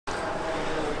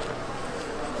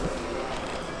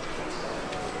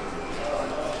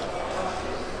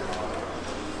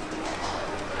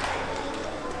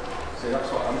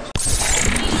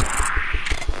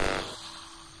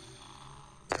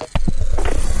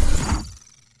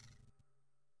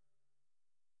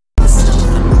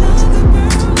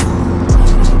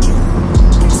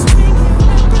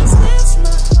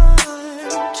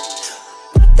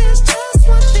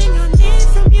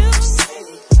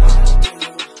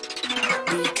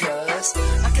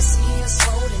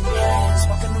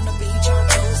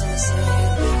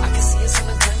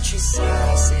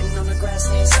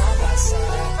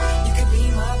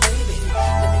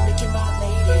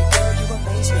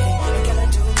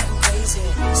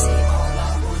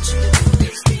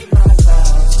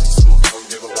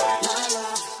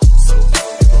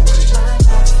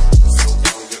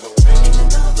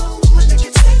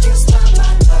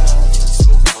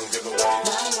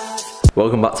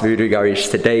back to VUDU Garage.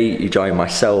 Today you join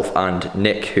myself and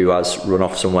Nick, who has run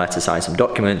off somewhere to sign some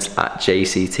documents at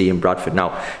JCT in Bradford.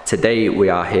 Now today we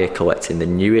are here collecting the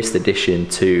newest addition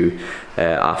to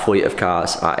our fleet of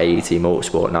cars at AET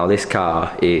Motorsport. Now this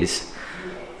car is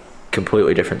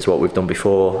completely different to what we've done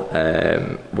before.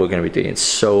 We're going to be doing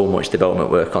so much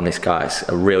development work on this car. It's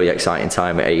a really exciting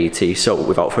time at AET. So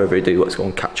without further ado, let's go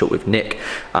and catch up with Nick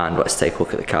and let's take a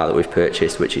look at the car that we've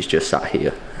purchased, which is just sat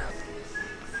here.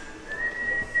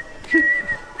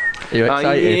 Are you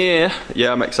excited?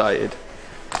 Yeah, I'm excited.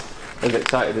 As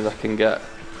excited as I can get.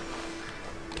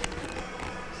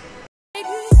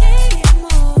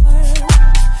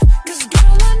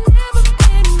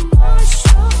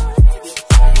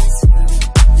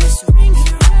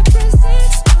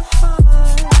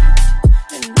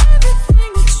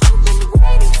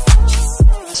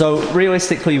 So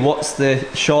realistically, what's the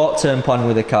short-term plan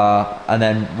with the car, and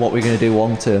then what we're going to do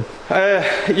long-term?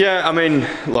 Yeah, I mean,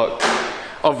 look,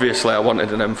 obviously I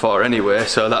wanted an M4 anyway,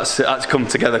 so that's come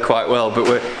together quite well.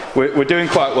 But we're doing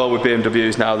quite well with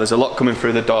BMWs now. There's a lot coming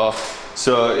through the door.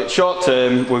 So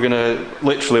short-term, we're going to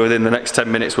literally within the next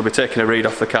 10 minutes, we'll be taking a read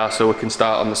off the car so we can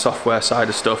start on the software side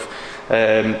of stuff.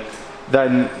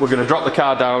 Then we're going to drop the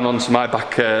car down on some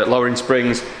high-back lowering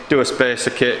springs, do a spacer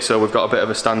kit, so we've got a bit of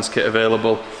a stance kit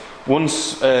available.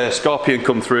 Once Scorpion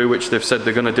come through, which they've said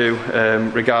they're going to do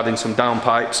regarding some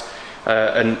downpipes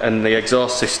and the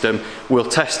exhaust system, we'll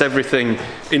test everything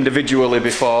individually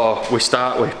before we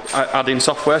start with adding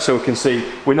software, so we can see,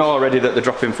 we know already that the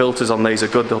drop-in filters on these are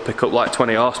good, they'll pick up like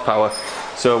 20 horsepower.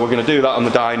 So we're going to do that on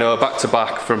the dyno, back to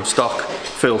back from stock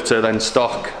filter, then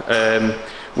stock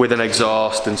with an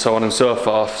exhaust and so on and so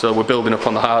forth. So we're building up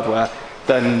on the hardware,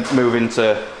 then move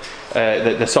into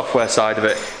the software side of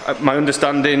it. My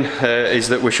understanding is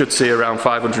that we should see around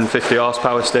 550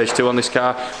 horsepower stage 2 on this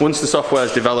car. Once the software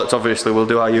is developed, obviously we'll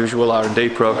do our usual R&D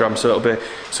program, so it'll be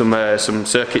some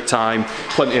circuit time,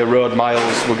 plenty of road miles.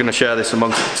 We're going to share this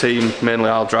amongst the team, mainly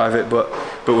I'll drive it, but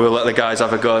we'll let the guys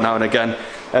have a go now and again.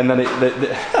 And then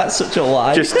that's such a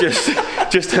lie.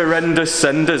 Just horrendous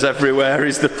senders everywhere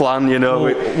is the plan, you know.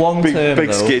 Well, long term,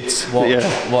 big skids.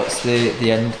 What's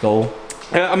the end goal?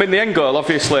 I mean, the end goal,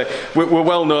 obviously, we're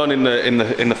well known in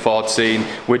the Ford scene.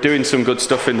 We're doing some good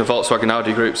stuff in the Volkswagen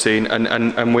Audi group scene,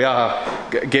 and we are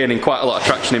gaining quite a lot of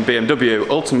traction in BMW.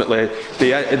 Ultimately,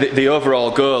 the overall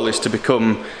goal is to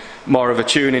become more of a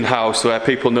tuning house where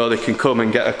people know they can come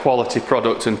and get a quality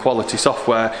product and quality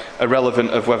software,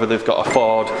 irrelevant of whether they've got a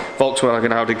Ford,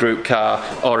 Volkswagen Audi group car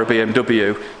or a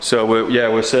BMW. So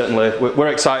we're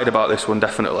excited about this one,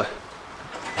 definitely.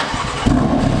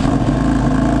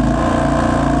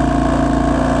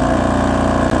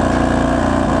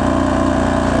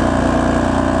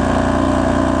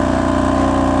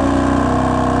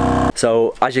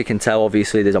 So as you can tell,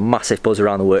 obviously there's a massive buzz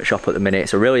around the workshop at the minute.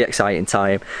 It's a really exciting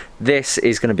time. This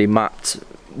is going to be mapped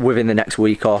within the next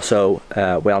week or so.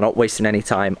 We are not wasting any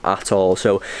time at all.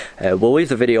 So we'll leave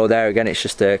the video there. Again, it's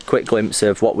just a quick glimpse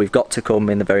of what we've got to come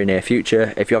in the very near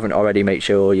future. If you haven't already, make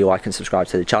sure you like and subscribe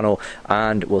to the channel,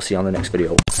 and we'll see you on the next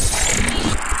video.